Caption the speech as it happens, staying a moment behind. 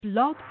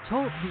Blog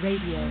Talk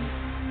Radio.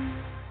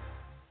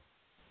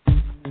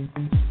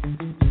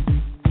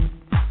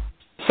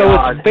 So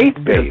it's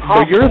faith-based. So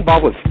you're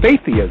involved with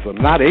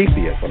faiththeism, not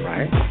atheism,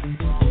 right?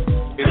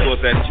 It was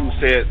that you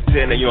said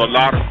that, a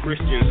lot of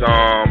Christians,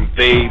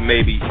 they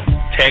maybe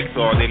text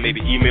or they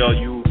maybe email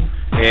you,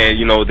 and,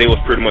 they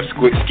was pretty much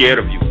scared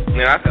of you.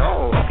 And I said,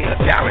 oh, okay, a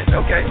challenge,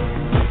 okay.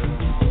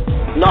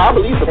 No, I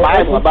believe the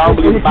Bible, but I don't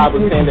believe the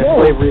Bible is saying that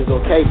slavery is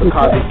okay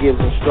because it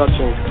gives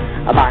instructions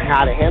about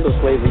how to handle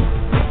slavery.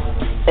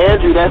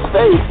 Andrew, that's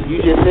faith. You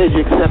just said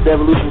you accept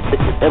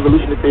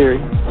evolutionary theory.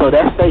 So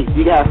that's faith.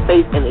 You got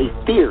faith in a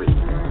theory.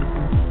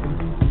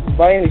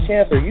 By any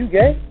chance, are you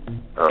gay?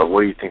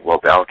 What do you think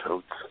about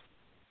totes?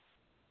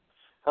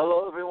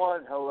 Hello,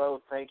 everyone. Hello.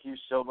 Thank you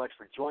so much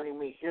for joining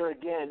me here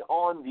again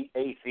on the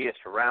Atheist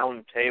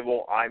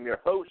Roundtable. I'm your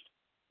host.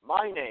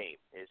 My name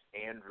is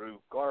Andrew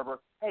Garber.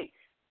 Hey,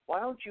 why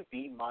don't you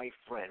be my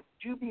friend?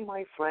 Would you be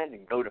my friend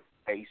and go to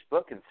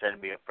Facebook and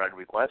send me a friend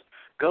request?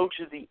 Go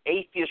to the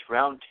Atheist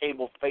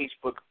Roundtable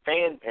Facebook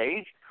fan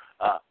page,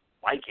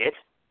 like it,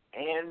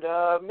 and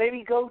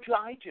maybe go to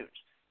iTunes.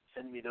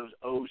 Send me those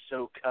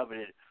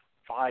oh-so-coveted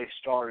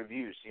 5-star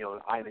reviews.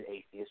 I'm an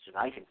atheist and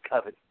I can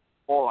covet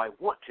all I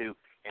want to,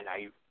 and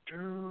I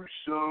do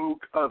so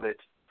covet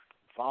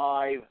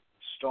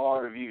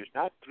 5-star reviews.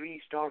 Not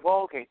 3 stars.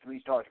 Well, okay, 3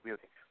 stars would be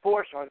okay.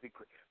 4 stars would be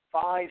great.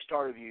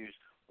 5-star reviews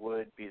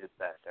would be the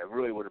best. I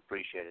really would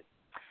appreciate it.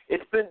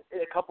 It's been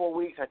a couple of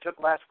weeks. I took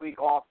last week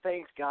off.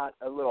 Things got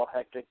a little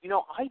hectic.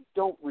 I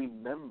don't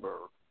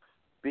remember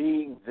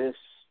being this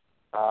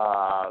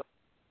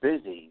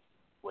busy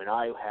when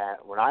I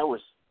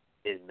was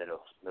in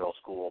middle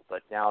school.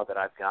 But now that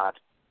I've got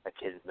a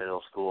kid in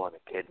middle school and a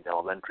kid in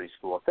elementary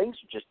school, things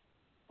are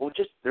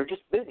they're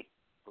just busy.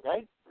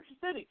 Okay, they're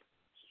just busy.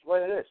 This is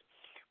what it is.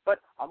 But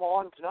I'm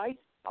on tonight.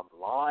 I'm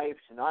live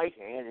tonight,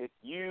 and if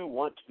you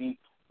want to be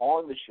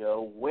on the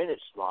show when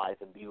it's live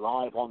and be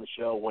live on the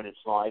show when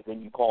it's live,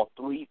 then you call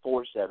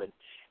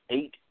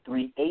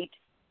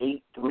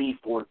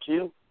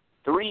 347-838-8342,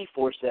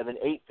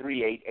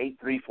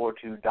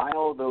 347-838-8342.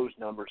 Dial those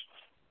numbers.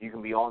 You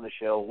can be on the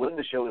show when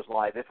the show is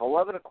live. If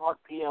 11 o'clock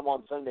p.m.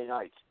 on Sunday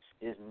nights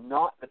is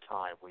not the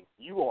time when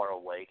you are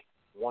awake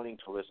wanting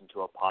to listen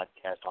to a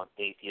podcast on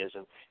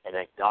atheism and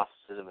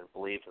agnosticism and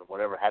belief and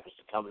whatever happens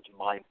to come into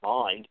my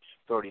mind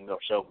 30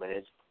 or so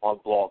minutes on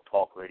Blog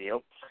Talk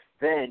Radio,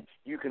 then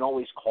you can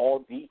always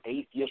call the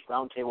Atheist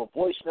Roundtable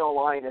voicemail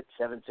line at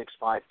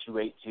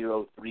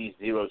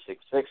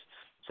 765-280-3066,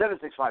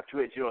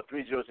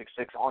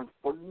 765-280-3066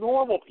 for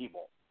normal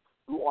people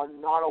who are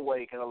not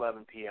awake at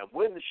 11 p.m.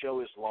 when the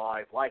show is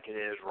live like it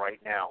is right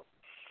now.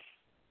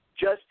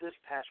 Just this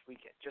past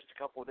weekend, just a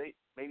couple of days,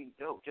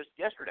 just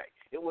yesterday.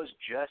 It was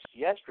just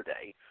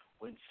yesterday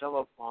when some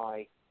of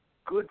my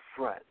good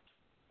friends,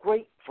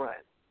 great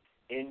friends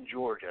in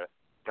Georgia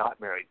got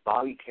married.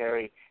 Bobby,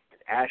 Carey, and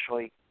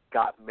Ashley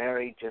got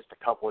married just a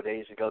couple of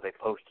days ago. They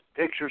posted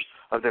pictures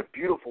of their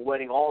beautiful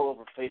wedding all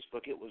over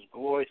Facebook. It was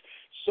glorious.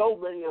 So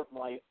many of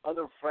my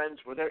other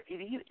friends were there.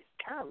 It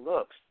kind of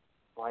looks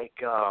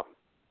like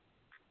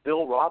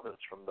Bill Robbins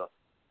from the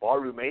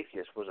Barroom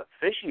Atheist was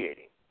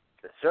officiating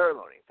the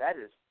ceremony. That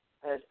is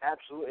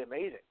absolutely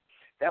amazing.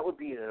 That would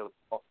be a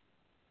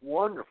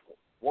wonderful,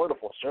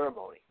 wonderful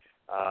ceremony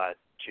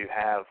to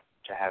have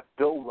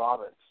Bill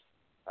Robbins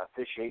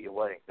officiate your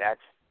wedding.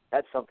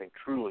 That's something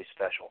truly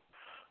special.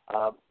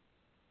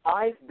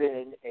 I've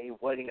been a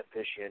wedding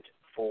officiant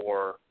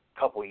for a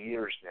couple of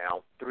years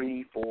now,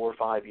 3, 4,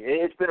 5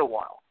 years. It's been a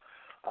while.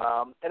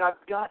 And I've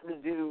gotten to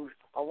do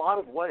a lot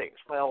of weddings.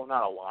 Well,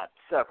 not a lot,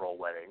 several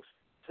weddings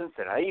since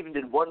then. I even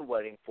did one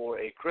wedding for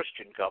a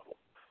Christian couple.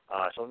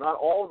 So not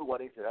all of the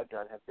weddings that I've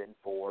done have been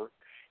for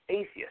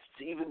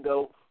atheists, even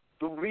though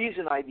the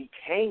reason I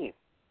became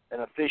an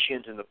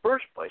officiant in the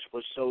first place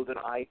was so that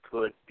I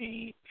could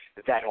be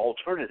that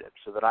alternative,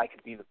 so that I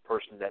could be the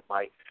person that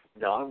my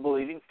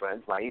non-believing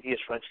friends, my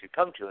atheist friends, could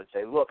come to and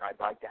say, look, I'd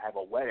like to have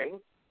a wedding,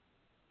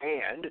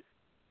 and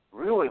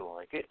really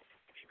like it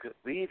if you could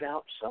leave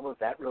out some of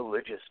that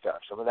religious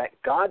stuff, some of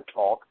that God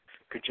talk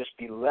could just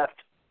be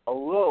left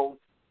alone.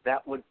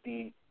 That would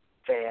be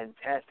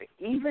fantastic.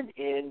 Even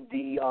in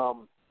the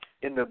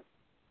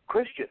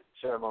Christian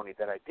ceremony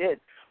that I did,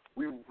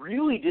 we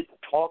really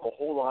didn't talk a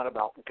whole lot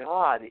about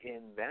God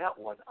in that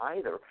one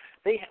either.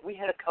 We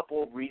had a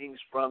couple of readings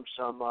from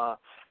some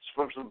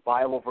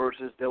Bible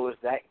verses. There was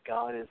that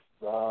God is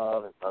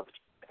love, and love is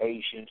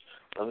patient,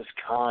 love is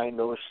kind,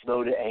 love is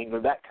slow to anger,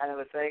 that kind of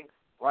a thing,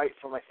 right?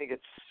 From I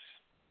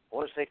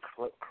want to say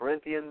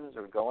Corinthians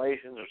or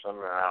Galatians or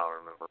something, I don't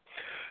remember.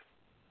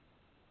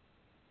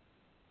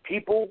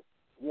 People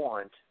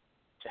want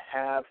to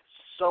have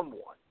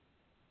someone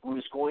who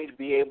is going to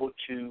be able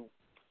to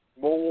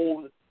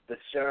mold the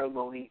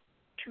ceremony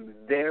to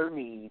their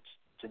needs,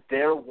 to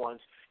their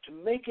wants, to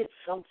make it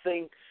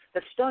something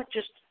that's not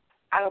just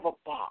out of a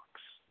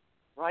box,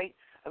 right?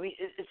 I mean,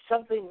 it's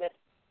something that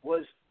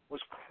was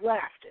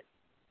crafted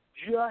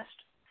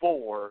just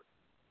for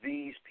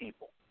these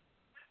people,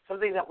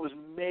 something that was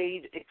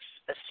made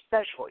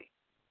especially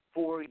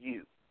for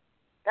you.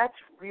 That's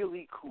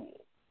really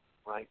cool,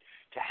 right?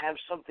 To have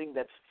something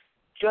that's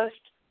just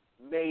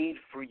made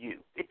for you.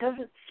 It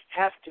doesn't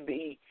have to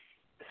be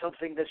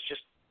something that's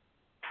just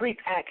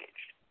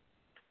prepackaged.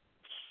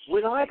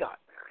 When I got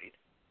married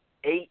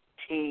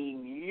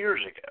 18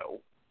 years ago,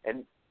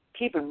 and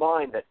keep in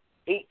mind that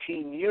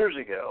 18 years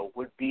ago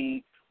would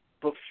be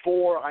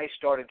before I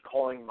started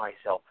calling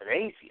myself an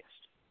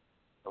atheist,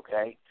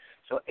 okay?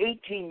 So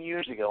 18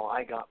 years ago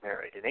I got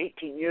married, and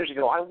 18 years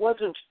ago I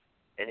wasn't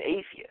an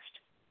atheist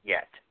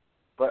yet,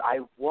 but I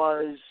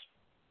was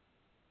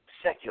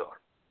secular,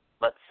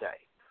 let's say.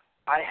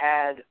 I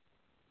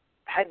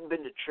hadn't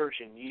been to church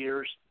in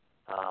years.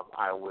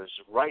 I was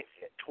right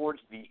towards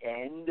the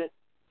end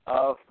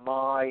of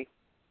my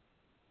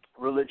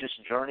religious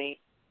journey.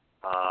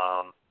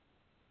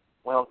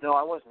 Well, no,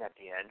 I wasn't at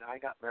the end. I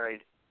got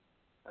married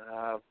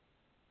about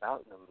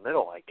in the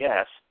middle, I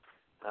guess.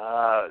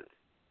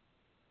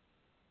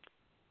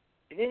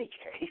 In any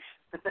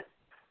case,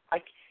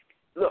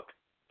 look,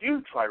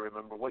 you try to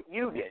remember what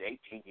you did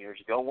 18 years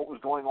ago, what was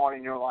going on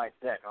in your life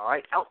then, all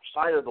right?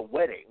 Outside of the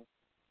wedding,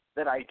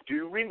 that I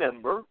do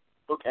remember,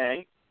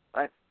 okay?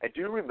 I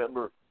do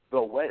remember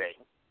the wedding.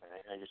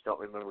 I just don't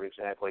remember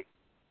exactly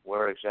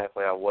where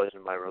exactly I was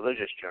in my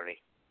religious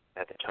journey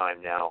at the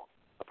time now,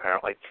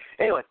 apparently.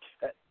 Anyway,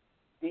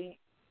 the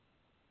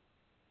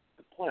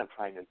point I'm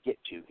trying to get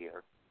to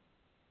here,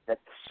 that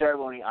the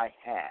ceremony I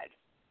had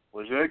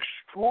was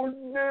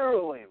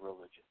extraordinarily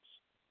religious.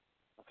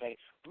 Okay?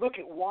 Look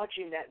at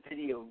watching that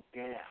video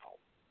now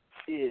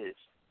is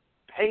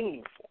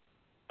painful.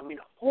 I mean,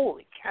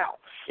 holy cow.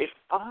 If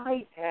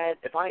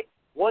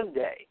one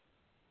day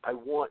I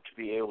want to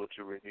be able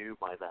to renew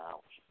my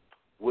vows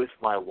with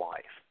my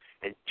wife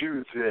and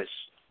do this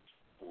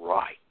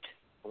right.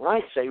 When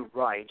I say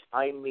right,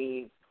 I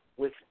mean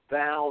with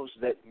vows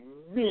that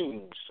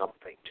mean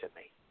something to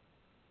me,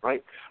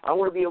 right? I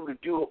want to be able to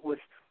do it with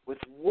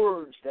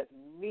words that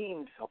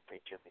mean something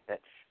to me,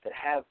 that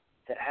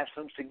have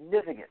some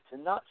significance,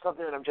 and not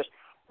something that I'm just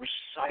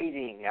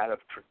reciting out of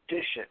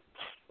tradition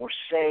or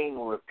saying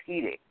or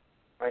repeating,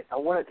 right? I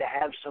want it to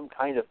have some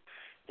kind of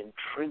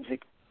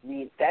intrinsic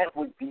meaning. That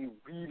would be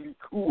really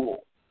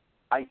cool,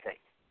 I think.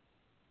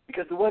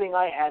 Because the wedding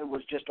I had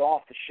was just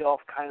off the shelf,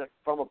 kind of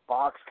from a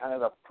box, kind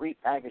of a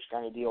prepackaged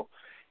kind of deal.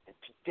 And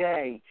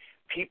today,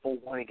 people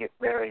want to get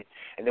married,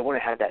 and they want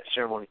to have that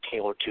ceremony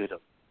tailored to them.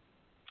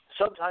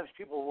 Sometimes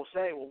people will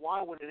say, well,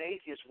 why would an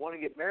atheist want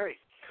to get married?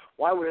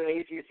 Why would an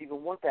atheist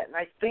even want that? And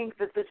I think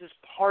that this is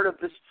part of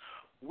this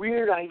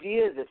weird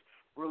idea that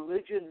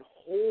religion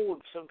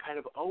holds some kind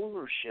of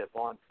ownership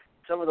on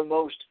some of the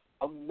most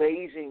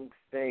amazing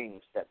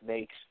things that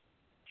makes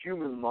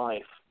human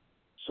life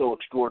so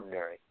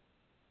extraordinary.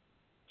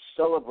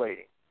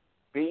 Celebrating,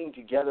 being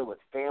together with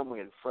family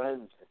and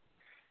friends,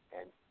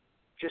 and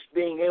just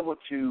being able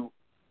to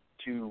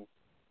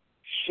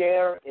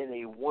share in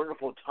a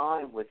wonderful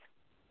time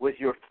with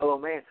your fellow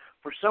man.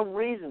 For some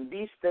reason,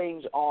 these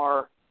things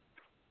are,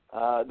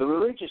 the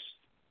religious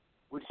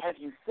would have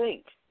you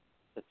think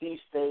that these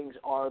things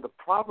are the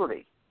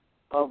property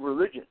of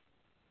religion.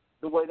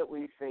 The way that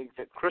we think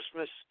that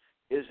Christmas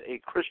is a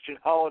Christian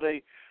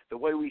holiday, the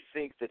way we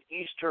think that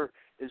Easter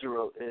is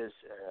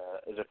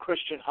a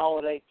Christian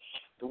holiday,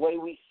 the way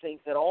we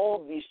think that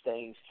all of these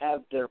things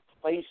have their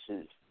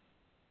places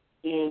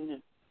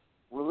in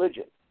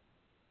religion.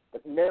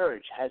 But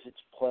marriage has its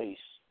place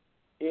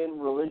in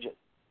religion.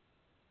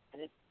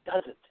 And it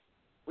doesn't.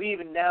 We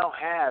even now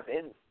have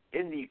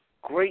in the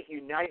great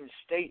United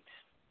States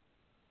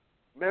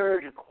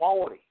marriage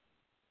equality,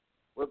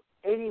 where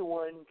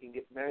anyone can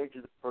get married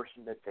to the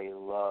person that they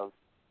love,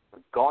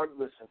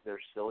 regardless of their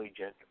silly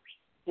genders.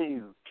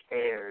 Who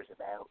cares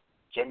about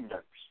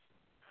genders?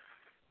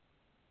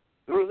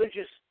 The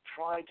religious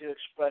try to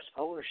express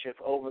ownership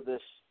over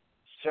this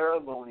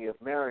ceremony of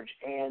marriage,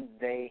 and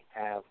they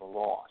have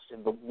lost.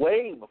 And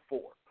way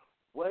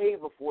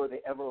before they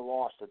ever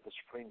lost at the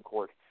Supreme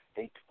Court,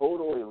 they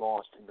totally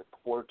lost in the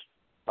court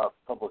of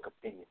public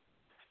opinion.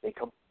 They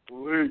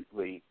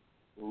completely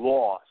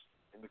lost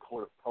in the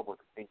court of public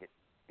opinion,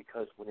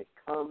 because when it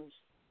comes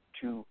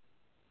to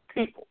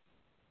people,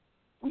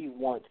 we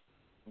want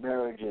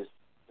marriages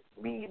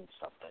that mean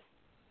something.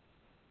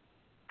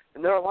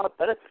 And there are a lot of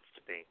benefits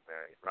to being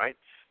married, right?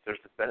 There's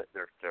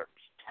there's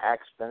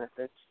tax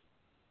benefits,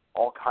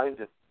 all kinds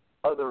of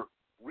other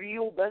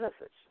real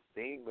benefits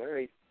being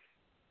married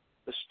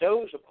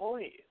bestows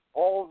upon you.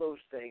 All those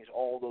things,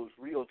 all those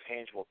real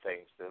tangible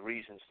things, the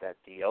reasons that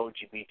the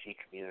LGBT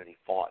community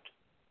fought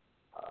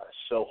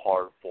so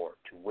hard for,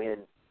 to win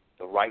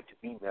the right to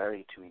be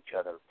married to each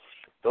other,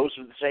 those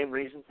are the same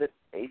reasons that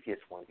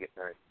atheists want to get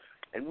married.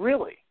 And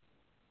really,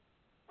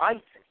 I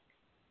think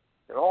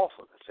they're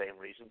also the same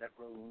reason that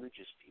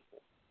religious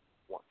people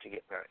want to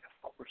get married.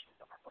 Of course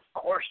they are.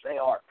 Of course they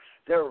are.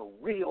 There are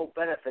real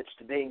benefits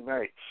to being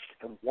married.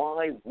 And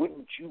why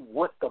wouldn't you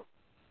want them?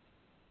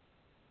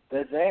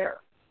 They're there.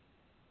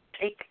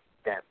 Take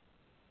them.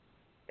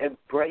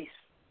 Embrace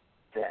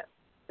them.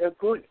 They're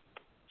good.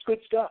 It's good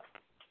stuff.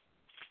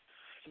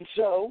 And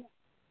so,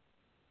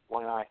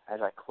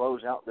 as I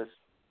close out this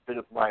bit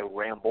of my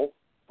ramble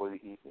for the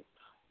evening,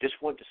 just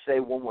want to say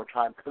one more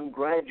time,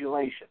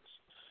 congratulations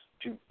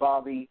to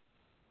Bobby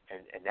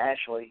and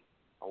Ashley.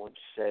 I want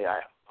to say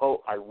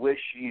I wish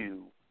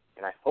you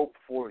and I hope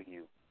for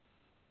you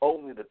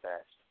only the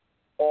best,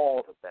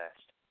 all the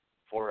best,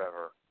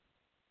 forever.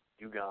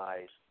 You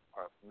guys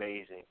are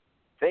amazing.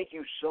 Thank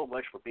you so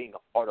much for being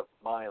a part of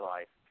my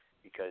life,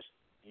 because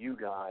you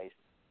guys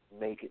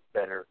make it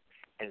better,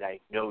 and I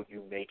know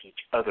you make each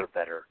other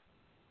better.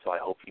 So I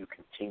hope you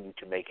continue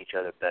to make each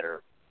other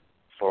better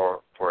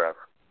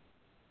forever.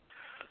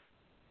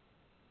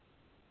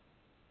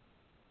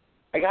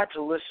 I got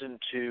to listen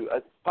to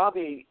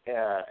Bobby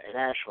and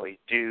Ashley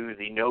do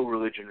the No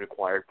Religion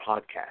Required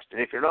podcast.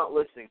 And if you're not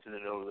listening to the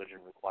No Religion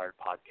Required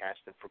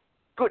podcast, then for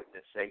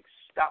goodness sake,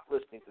 stop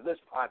listening to this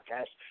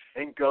podcast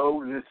and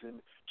go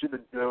listen to the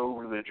No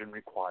Religion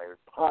Required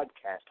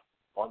podcast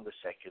on the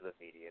Secular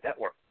Media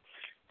Network.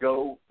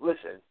 Go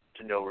listen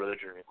to No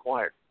Religion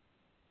Required.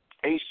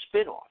 A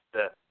spin-off,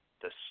 the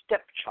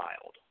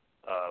stepchild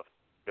of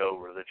No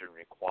Religion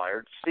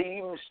Required,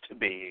 seems to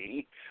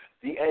be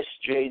the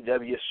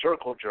SJW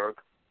Circle Jerk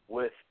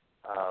with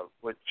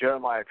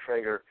Jeremiah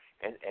Traeger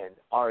and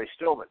Ari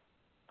Stillman,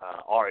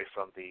 Ari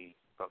from the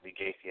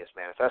Gay Theist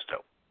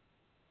Manifesto,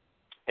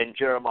 and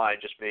Jeremiah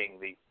just being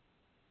the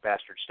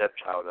bastard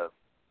stepchild of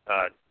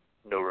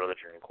No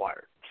Religion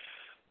Required.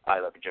 I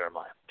love you,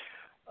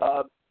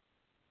 Jeremiah.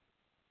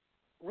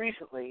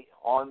 Recently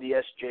on the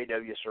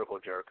SJW Circle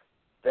Jerk,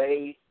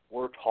 they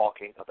were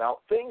talking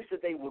about things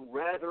that they would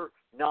rather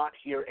not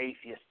hear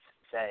atheists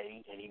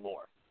say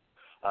anymore.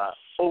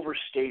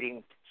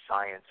 Overstating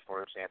science,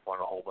 for example,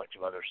 and a whole bunch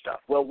of other stuff.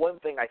 Well, one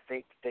thing I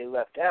think they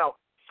left out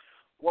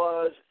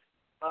was,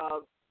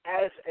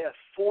 as a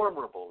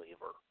former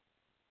believer,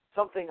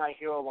 something I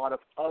hear a lot of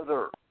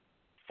other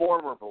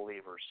former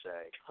believers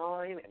say,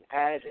 time and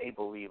as a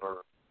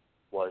believer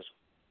was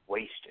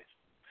wasted.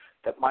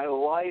 That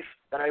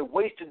I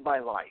wasted my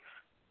life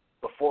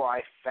before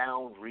I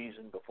found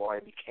reason, before I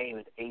became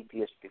an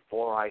atheist,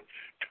 before I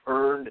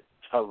turned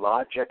to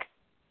logic.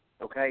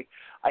 Okay?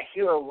 I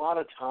hear a lot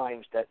of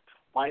times that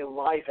my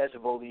life as a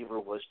believer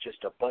was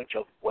just a bunch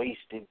of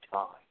wasted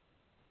time.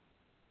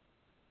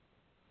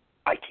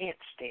 I can't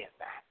stand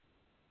that.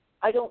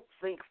 I don't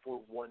think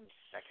for 1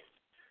 second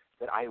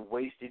that I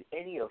wasted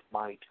any of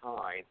my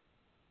time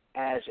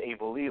as a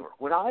believer.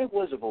 When I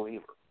was a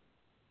believer,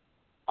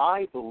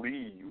 I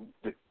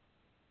believed,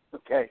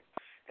 okay?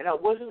 And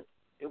it wasn't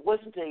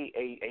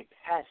a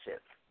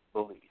passive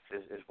belief,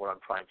 is what I'm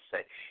trying to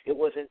say. It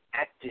was an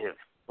active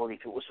belief.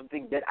 It was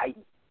something that I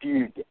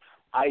did.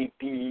 I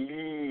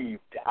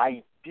believed.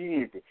 I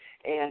did.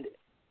 And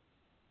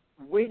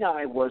when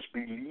I was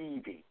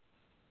believing,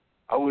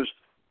 I was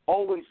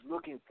always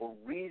looking for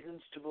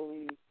reasons to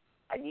believe.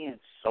 I needed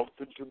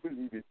something to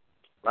believe in,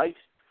 right?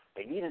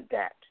 I needed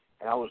that,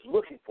 and I was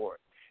looking for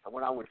it. And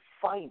when I would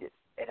find it,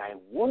 and I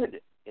would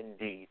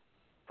indeed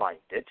find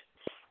it,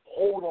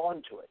 hold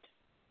on to it.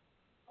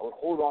 I would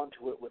hold on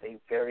to it with a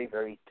very,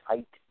 very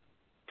tight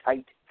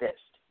fist.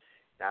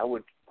 And I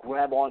would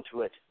grab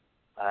onto it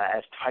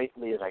as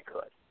tightly as I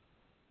could.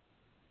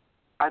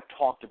 I've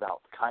talked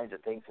about the kinds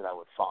of things that I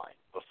would find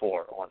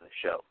before on the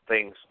show.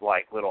 Things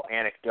like little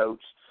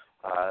anecdotes,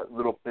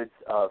 little bits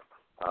of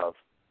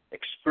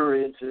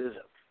experiences,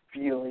 of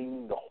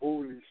feeling the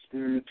Holy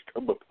Spirit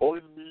come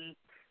upon me,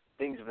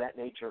 things of that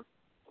nature.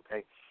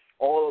 Okay,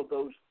 all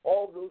those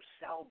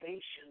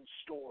salvation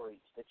stories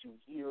that you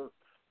hear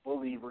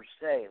believers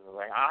say, and they're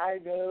like, I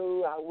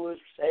know I was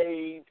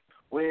saved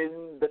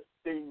when the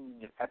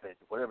thing happened,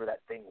 whatever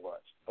that thing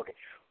was. Okay,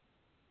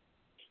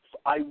 so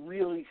I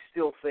really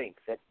still think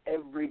that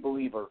every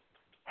believer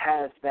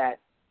has that,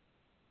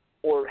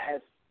 or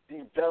has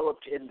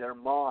developed in their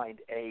mind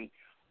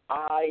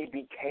I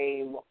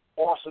became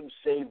awesome,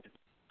 saved,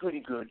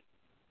 goody good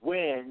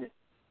when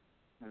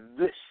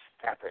this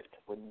happened,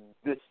 when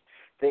this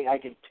thing. I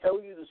can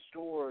tell you the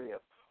story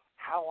of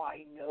how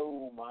I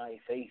know my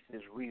faith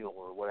is real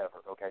or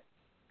whatever, okay?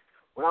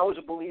 When I was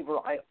a believer,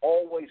 I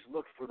always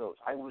looked for those.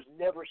 I was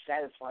never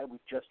satisfied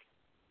with just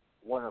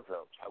one of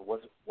those. I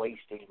wasn't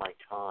wasting my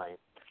time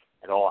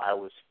at all. I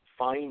was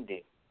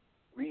finding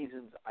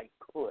reasons I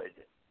could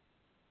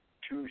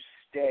to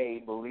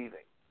stay believing.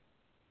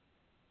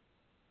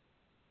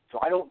 So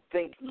I don't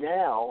think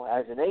now,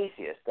 as an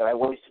atheist, that I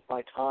wasted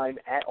my time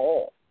at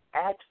all.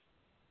 At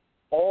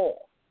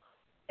all.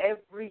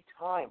 Every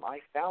time I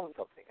found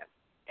something,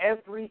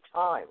 every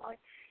time I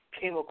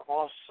came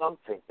across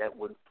something that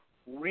would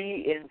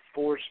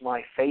reinforce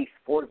my faith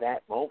for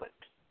that moment,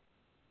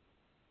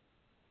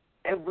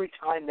 every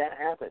time that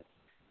happened,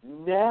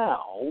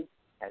 now,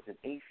 as an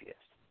atheist,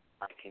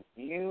 I can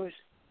use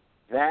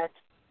that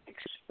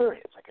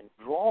experience, I can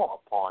draw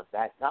upon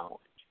that knowledge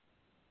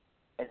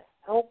and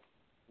help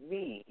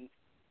me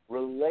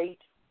relate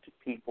to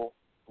people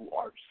who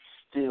are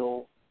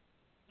still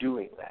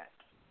doing that.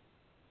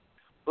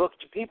 Look,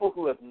 to people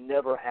who have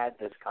never had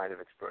this kind of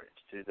experience,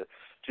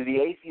 to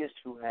the atheist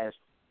who has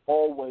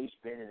always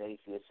been an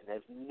atheist and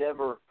has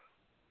never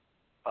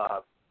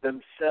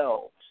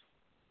themselves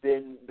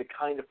been the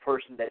kind of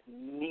person that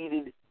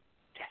needed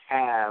to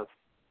have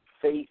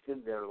faith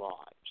in their lives.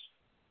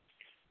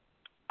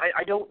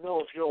 I don't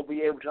know if you'll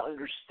be able to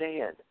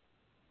understand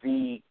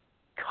the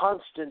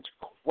constant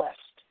quest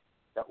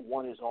that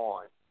one is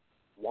on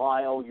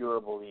while you're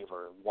a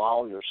believer,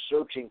 while you're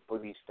searching for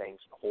these things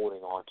and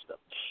holding on to them.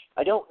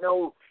 I don't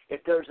know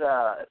if there's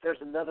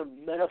another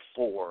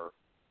metaphor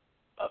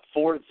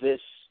for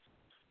this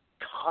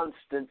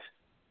constant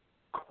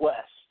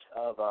quest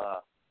of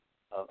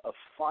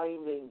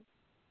finding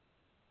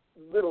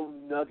little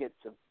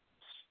nuggets of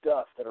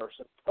stuff that are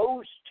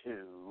supposed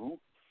to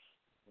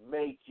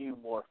make you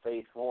more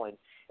faithful,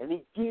 and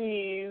they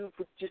give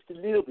for just a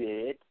little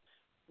bit,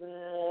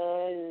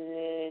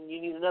 and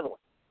you need another one.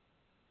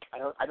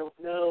 I don't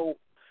know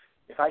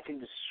if I can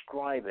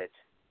describe it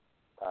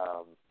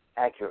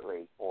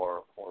accurately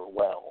or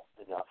well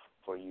enough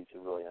for you to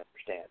really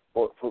understand.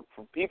 For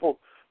people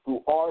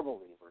who are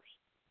believers,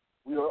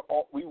 we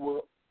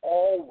were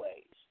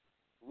always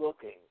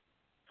looking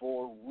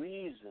for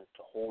reason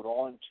to hold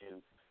on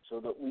to so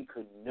that we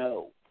could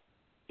know.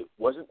 It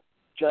wasn't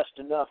just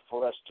enough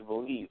for us to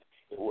believe.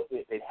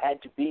 It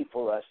had to be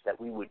for us that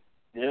we would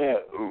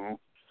know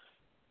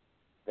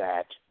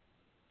that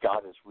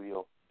God is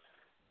real,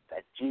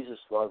 that Jesus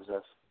loves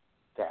us,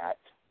 that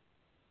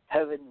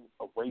heaven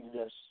awaited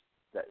us,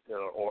 that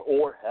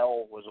or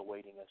hell was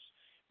awaiting us.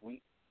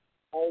 We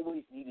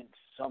always needed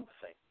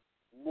something,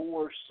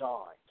 more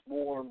signs,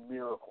 more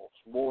miracles,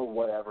 more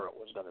whatever it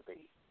was going to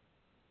be.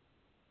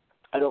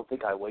 I don't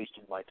think I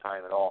wasted my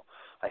time at all.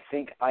 I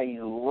think I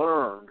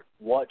learned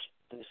what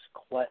this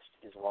quest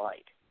is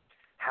like,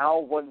 how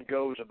one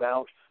goes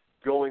about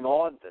going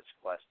on this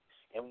quest,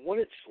 and what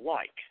it's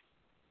like,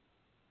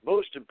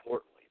 most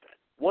importantly then,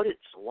 what it's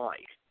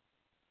like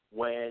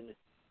when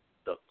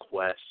the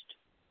quest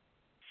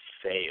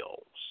fails,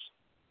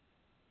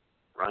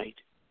 right?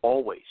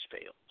 Always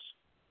fails.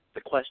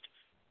 The quest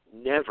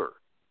never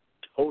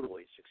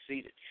totally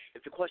succeeded.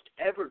 If the quest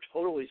ever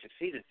totally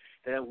succeeded,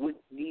 then I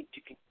wouldn't need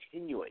to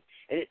continue it.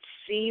 And it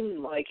seemed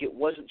like it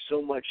wasn't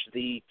so much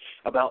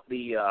about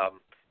the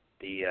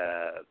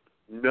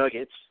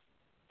nuggets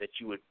that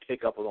you would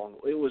pick up along the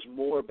way. It was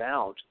more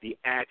about the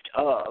act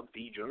of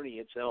the journey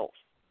itself.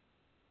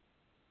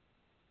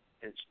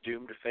 And it's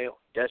doomed to fail,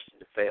 destined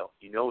to fail.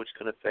 You know it's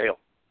going to fail.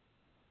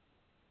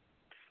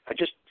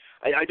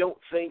 I don't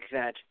think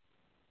that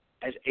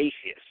as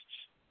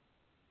atheists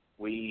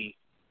we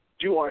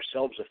do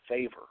ourselves a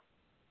favor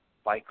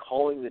by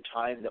calling the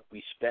time that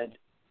we spent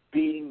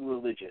being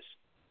religious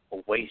a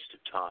waste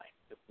of time.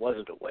 It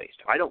wasn't a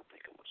waste. I don't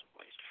think it was a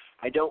waste.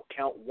 I don't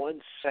count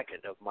 1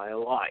 second of my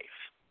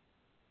life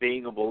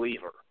being a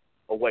believer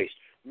a waste.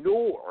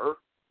 Nor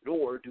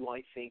do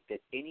I think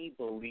that any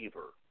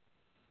believer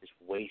is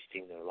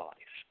wasting their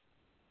life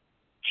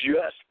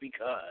just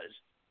because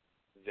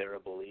they're a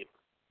believer.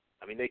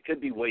 I mean, they could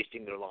be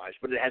wasting their lives,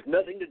 but it has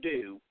nothing to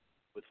do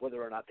with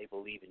whether or not they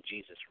believe in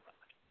Jesus or not.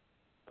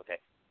 Okay?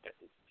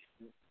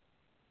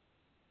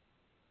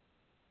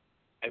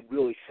 I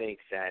really think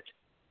that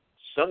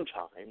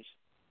sometimes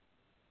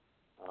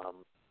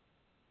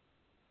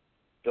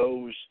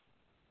those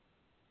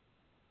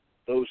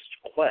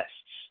quests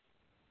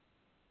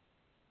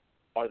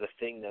are the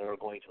thing that are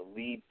going to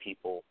lead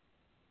people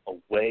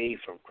away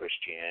from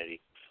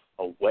Christianity,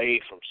 away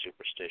from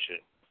superstition,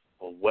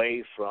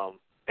 away from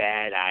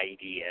bad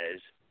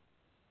ideas,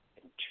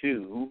 and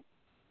to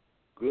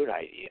good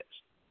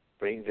ideas.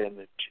 Bring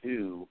them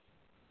to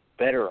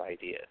better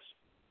ideas.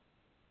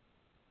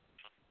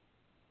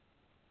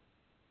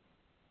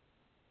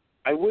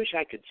 I wish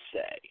I could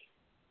say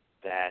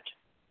that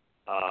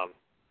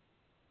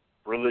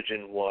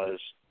religion was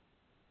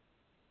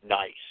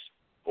nice,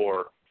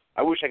 or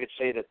I wish I could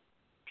say that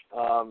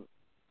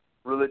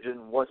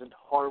religion wasn't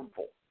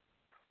harmful.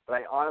 But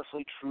I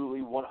honestly,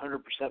 truly,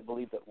 100%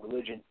 believe that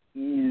religion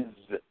is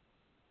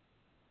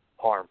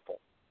harmful.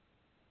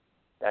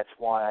 That's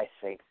why I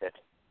think that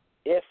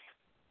if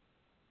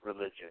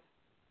religion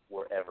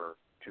were ever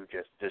to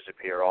just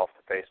disappear off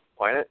the face of the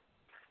planet,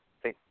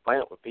 I think the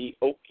planet would be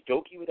okie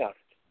dokie without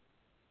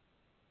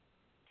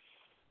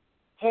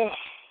it.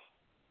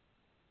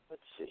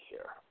 Let's see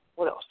here.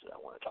 What else did I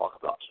want to talk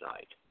about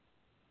tonight?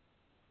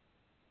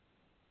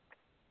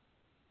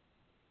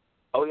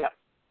 Oh, yeah.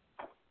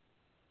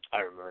 I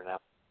remember now.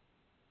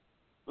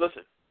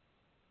 Listen,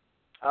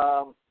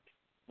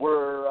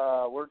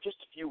 we're just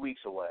a few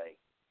weeks away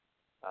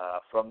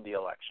from the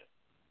election,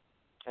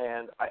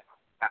 and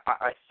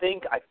I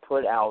think I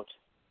put out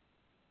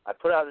a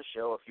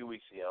show a few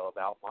weeks ago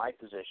about my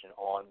position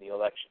on the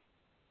election,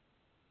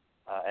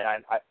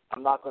 and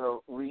I'm not going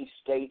to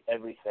restate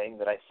everything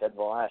that I said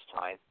the last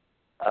time,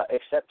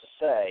 except to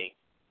say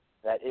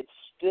that it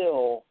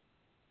still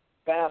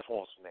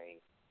baffles me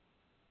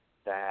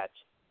that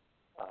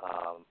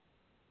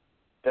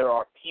there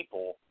are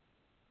people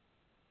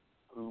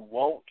who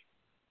won't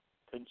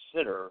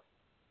consider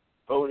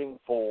voting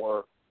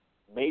for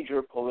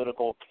major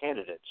political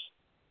candidates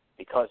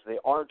because they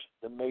aren't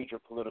the major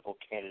political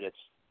candidates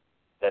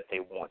that they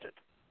wanted.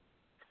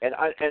 And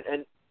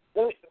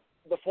let me,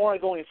 before I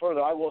go any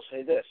further, I will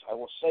say this. I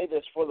will say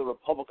this for the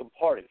Republican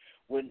Party.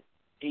 When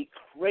a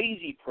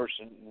crazy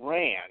person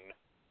ran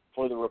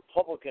for the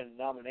Republican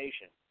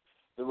nomination,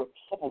 the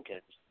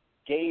Republicans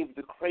gave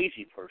the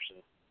crazy person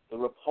the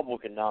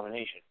Republican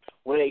nomination.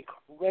 When a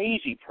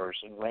crazy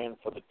person ran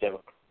for the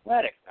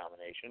Democratic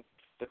nomination,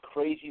 the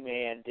crazy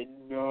man did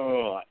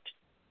not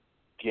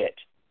get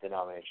the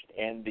nomination.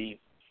 And the,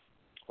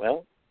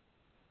 well,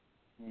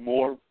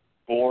 more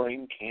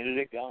boring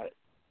candidate got it.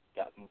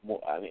 Got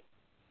more, I mean,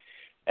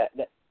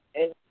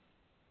 and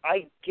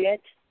I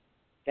get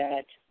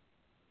that.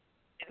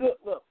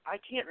 Look, I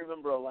can't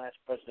remember a last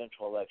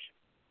presidential election.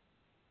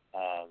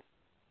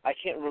 I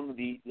can't remember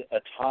a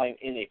time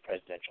in a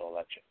presidential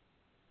election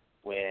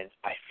when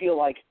I feel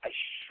like I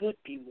should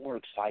be more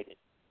excited,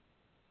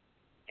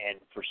 and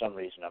for some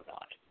reason I'm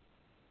not.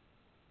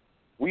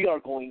 We are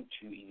going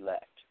to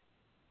elect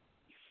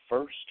the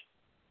first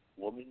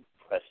woman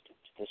president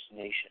to this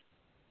nation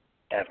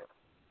ever.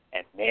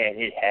 And man,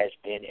 it has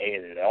been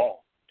a long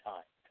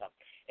time coming.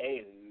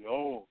 A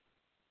long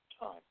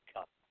time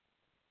coming.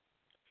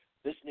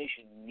 This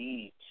nation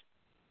needs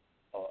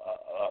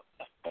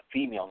a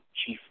female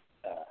chief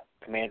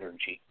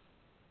commander-in-chief.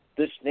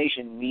 This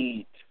nation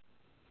needs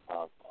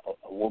a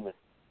woman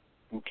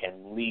who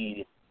can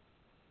lead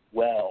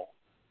well,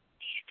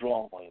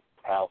 strongly,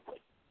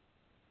 proudly.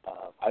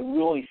 I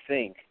really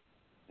think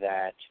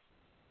that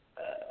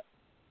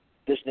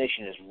this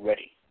nation is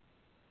ready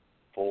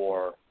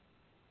for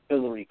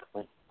Hillary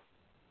Clinton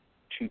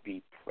to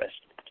be president.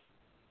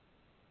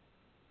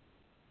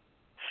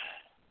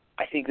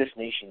 I think this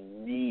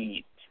nation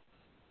needs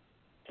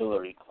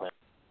Hillary Clinton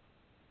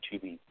to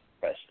be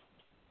president.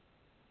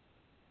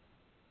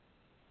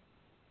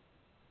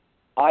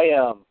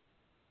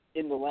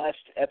 In the last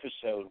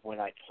episode when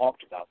I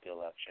talked about the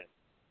election,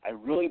 I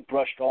really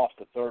brushed off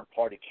the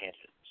third-party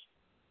candidates.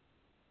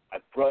 I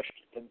brushed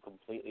them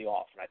completely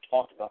off, and I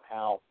talked about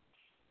how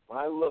when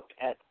I looked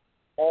at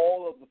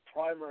all of the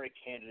primary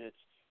candidates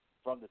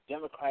from the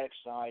Democratic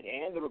side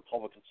and the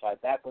Republican side,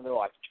 back when there were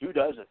like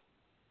 24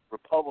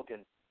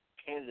 Republican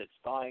candidates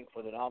vying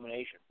for the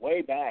nomination,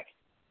 way back,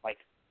 like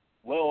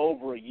well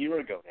over a year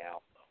ago now,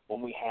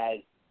 when we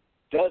had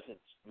dozens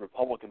of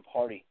Republican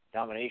Party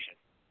nominations.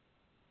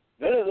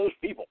 None of those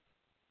people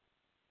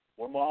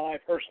were my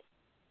person.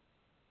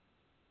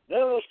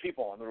 None of those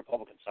people on the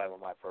Republican side were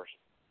my person.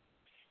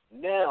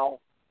 Now,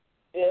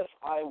 if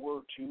I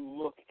were to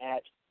look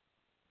at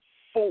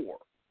 4 candidates,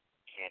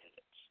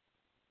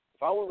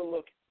 if I were to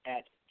look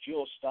at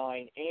Jill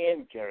Stein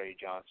and Gary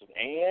Johnson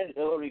and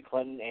Hillary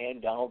Clinton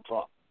and Donald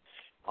Trump,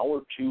 I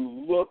were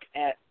to look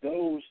at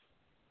those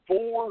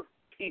 4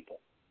 people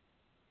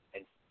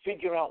and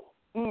figure out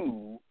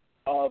who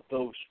of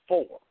those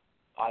 4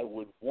 I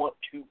would want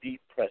to be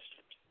president,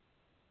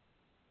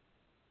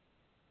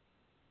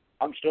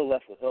 I'm still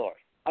left with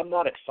Hillary. I'm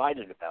not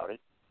excited about it,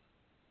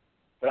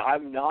 but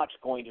I'm not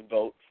going to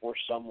vote for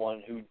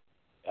someone who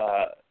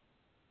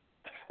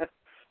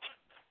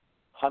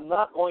I'm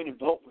not going to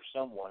vote for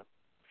someone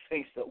who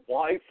thinks that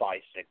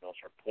Wi-Fi signals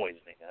are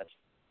poisoning us.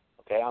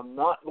 Okay, I'm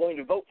not going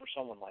to vote for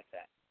someone like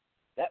that.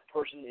 That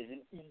person is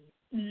an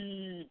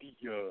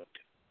idiot.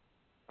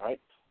 All right,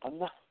 I'm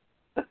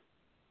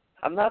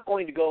not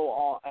going to go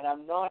on, and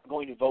I'm not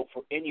going to vote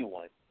for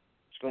anyone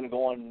who's going to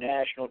go on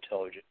national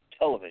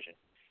television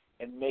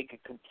and make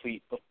a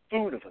complete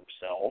buffoon of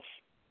himself.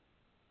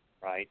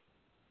 Right?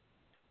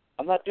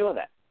 I'm not doing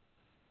that.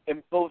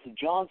 And both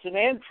Johnson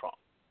and Trump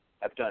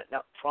have done it.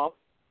 Now, Trump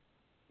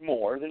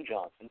more than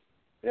Johnson.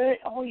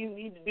 All you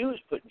need to do is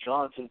put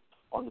Johnson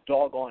on the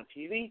doggone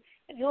TV,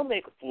 and he'll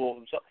make a fool of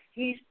himself.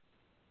 He's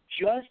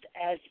just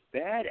as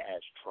bad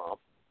as Trump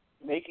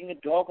making a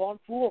doggone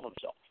fool of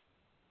himself.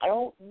 I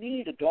don't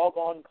need a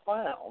doggone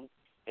clown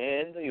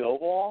in the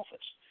Oval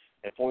Office.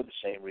 And for the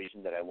same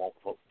reason that I won't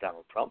vote for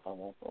Donald Trump, I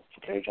won't vote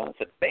for Gary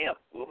Johnson. Bam!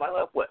 Who am I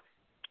left with?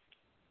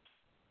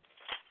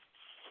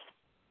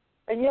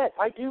 And yet,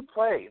 I do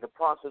play the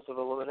process of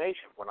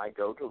elimination when I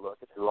go to look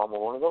at who I'm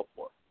going to vote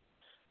for.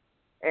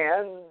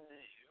 And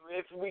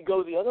if we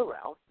go the other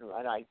route,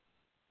 and I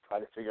try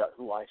to figure out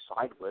who I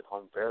side with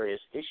on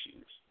various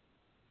issues,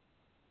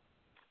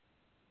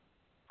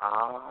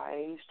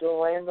 I still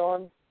land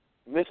on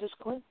Mrs.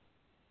 Clinton.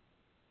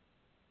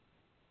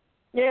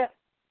 Yeah,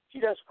 she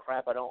does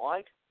crap I don't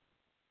like.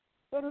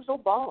 So does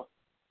Obama.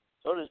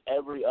 So does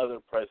every other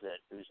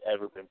president who's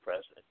ever been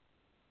president.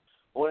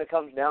 But when it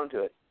comes down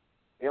to it,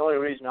 the only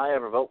reason I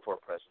ever vote for a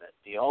president,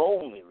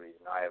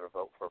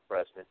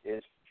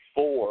 is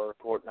for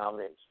court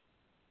nominees.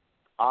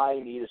 I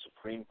need a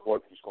Supreme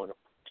Court who's going to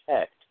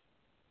protect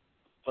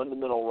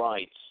fundamental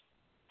rights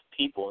of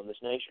people in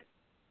this nation.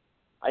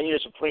 I need a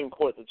Supreme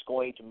Court that's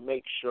going to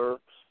make sure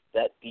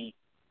that the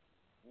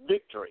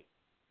victory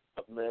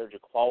of marriage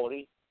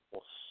equality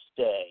will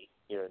stay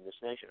here in this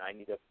nation. I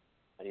need a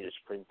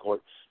Supreme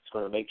Court that's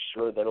going to make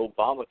sure that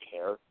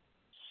Obamacare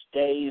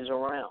stays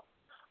around.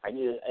 And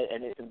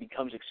it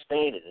becomes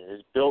expanded and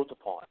is built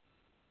upon.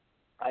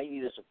 I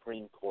need a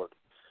Supreme Court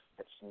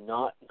that's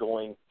not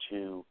going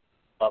to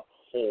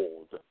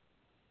uphold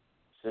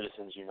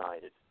Citizens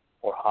United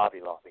or Hobby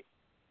Lobby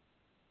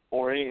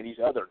or any of these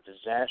other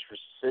disastrous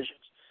decisions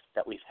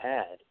that we've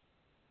had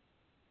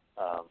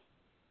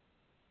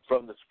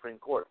from the Supreme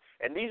Court.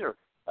 And these are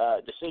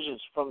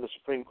decisions from the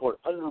Supreme Court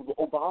under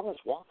Obama's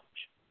watch,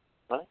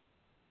 right?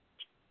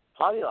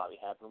 Hobby Lobby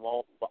happened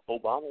while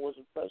Obama was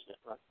the president,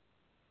 right?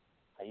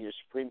 I need a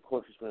Supreme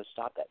Court who's going to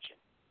stop that shit.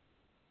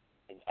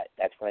 And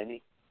that's what I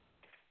need.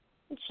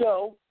 And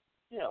so,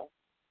 yeah,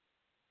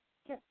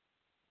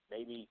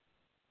 maybe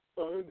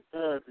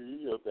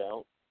unhappy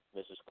about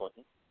Mrs.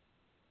 Clinton,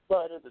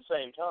 but at the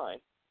same time,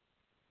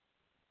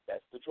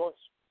 that's the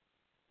choice.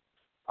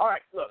 All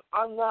right, look,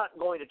 I'm not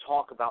going to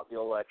talk about the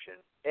election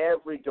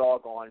every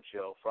doggone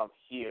show from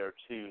here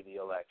to the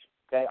election,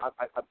 okay?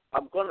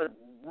 I'm going to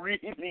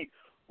really,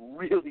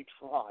 really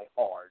try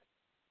hard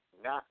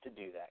not to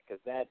do that,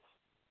 because that's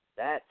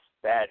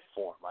bad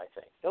form, I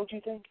think. Don't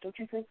you think? Don't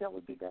you think that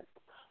would be bad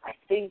form? I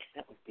think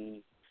that would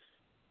be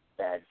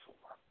bad form.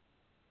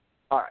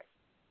 All right.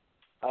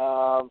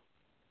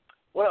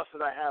 What else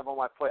did I have on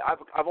my plate?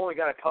 I've only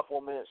got a couple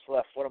of minutes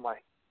left. What am I?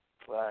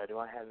 Do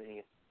I have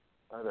any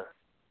other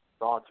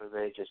thoughts, or are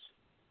they just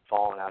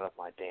falling out of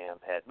my damn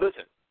head?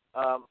 Listen,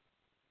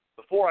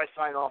 before I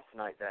sign off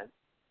tonight, then,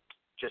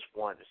 just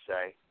wanted to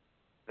say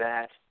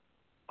that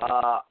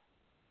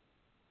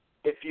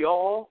if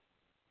y'all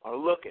are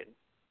looking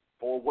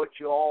for what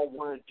y'all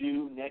want to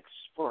do next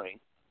spring,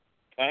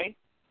 okay?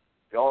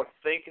 If y'all are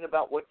thinking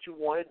about what you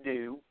want to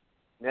do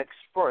next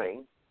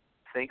spring,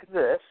 think of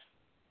this.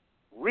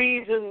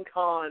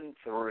 ReasonCon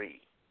 3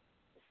 is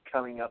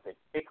coming up in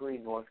Hickory,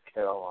 North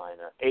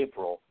Carolina,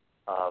 April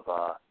of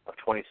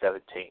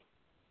 2017.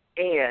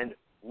 And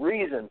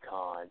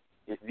ReasonCon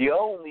is the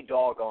only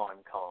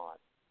doggone con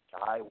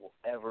that I will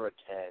ever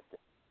attend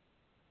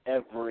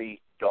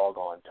every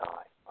doggone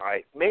time. All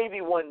right?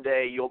 Maybe one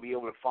day you'll be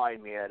able to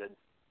find me at a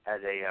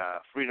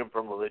Freedom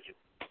from Religion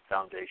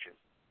Foundation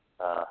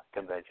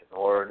convention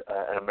or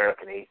an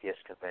American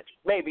Atheist convention.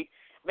 Maybe,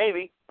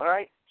 all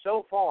right?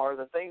 So far,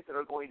 the things that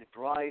are going to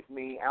drive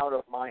me out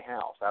of my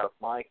house, out of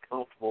my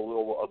comfortable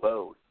little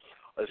abode,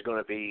 is going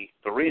to be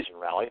the Reason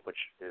Rally, which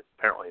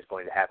apparently is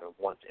going to happen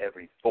once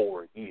every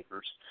 4 years,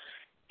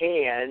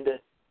 and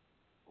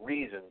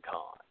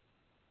ReasonCon.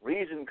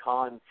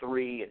 ReasonCon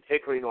 3 in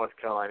Hickory, North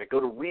Carolina. Go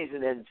to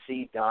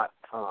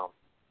reasonnc.com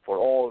for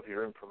all of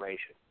your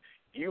information.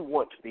 You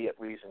want to be at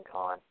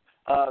ReasonCon.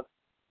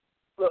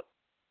 Look,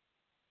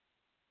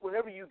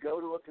 whenever you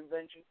go to a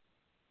convention,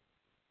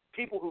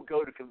 people who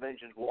go to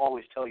conventions will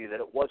always tell you that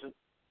it wasn't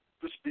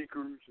the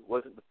speakers, it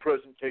wasn't the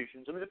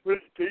presentations. I mean, the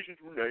presentations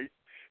were nice,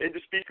 and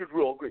the speakers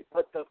were all great.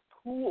 But the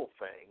cool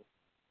thing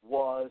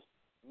was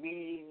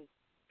meeting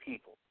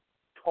people,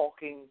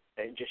 talking,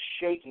 and just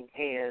shaking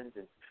hands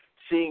and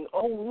seeing,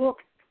 oh,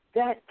 look,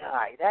 that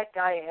guy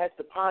has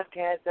the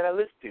podcast that I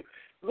listen to.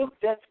 Look,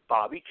 that's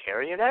Bobby,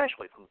 Carrie, and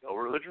Ashley from No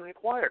Religion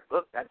Required.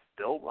 Look, that's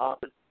Bill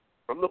Robin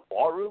from the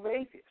Barroom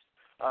Atheist.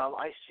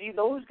 I see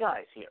those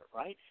guys here,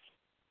 right?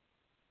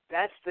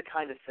 That's the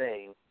kind of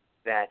thing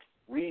that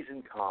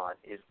ReasonCon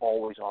is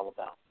always all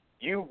about.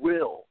 You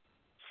will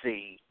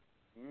see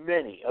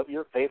many of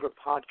your favorite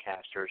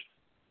podcasters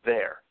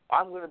there.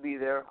 I'm going to be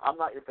there. I'm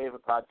not your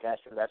favorite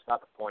podcaster. That's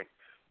not the point.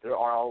 There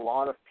are a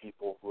lot of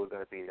people who are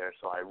going to be there,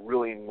 so I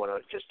really want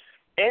to just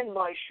end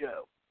my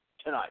show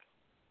tonight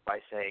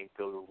by saying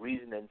go to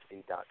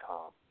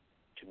reasonnc.com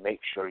to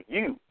make sure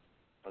you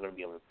are going to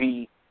be able to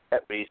be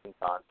at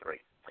ReasonCon 3.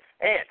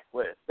 And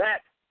with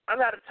that,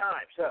 I'm out of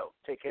time, so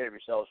take care of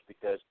yourselves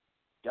because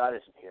God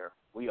isn't here.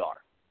 We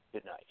are.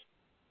 Good night.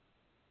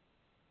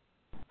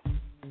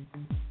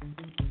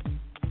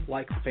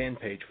 Like the fan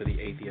page for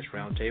the Atheist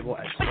Roundtable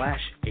at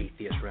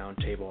 /Atheist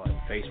Roundtable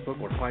on Facebook,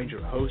 or find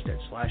your host at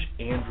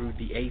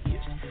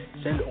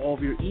 /AndrewTheAtheist. Send all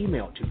of your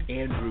email to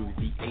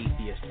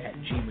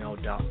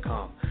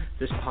AndrewTheAtheist@gmail.com.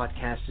 This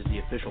podcast is the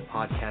official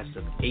podcast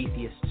of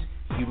atheists,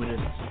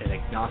 humanists, and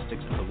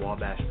agnostics of the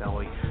Wabash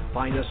Valley.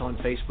 Find us on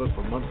Facebook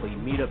for monthly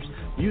meetups.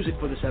 Music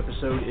for this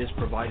episode is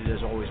provided,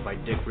 as always, by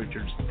Dick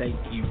Richards. Thank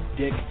you,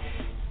 Dick.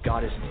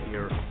 God isn't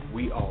here.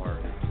 We are.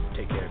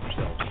 Take care of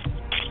yourself.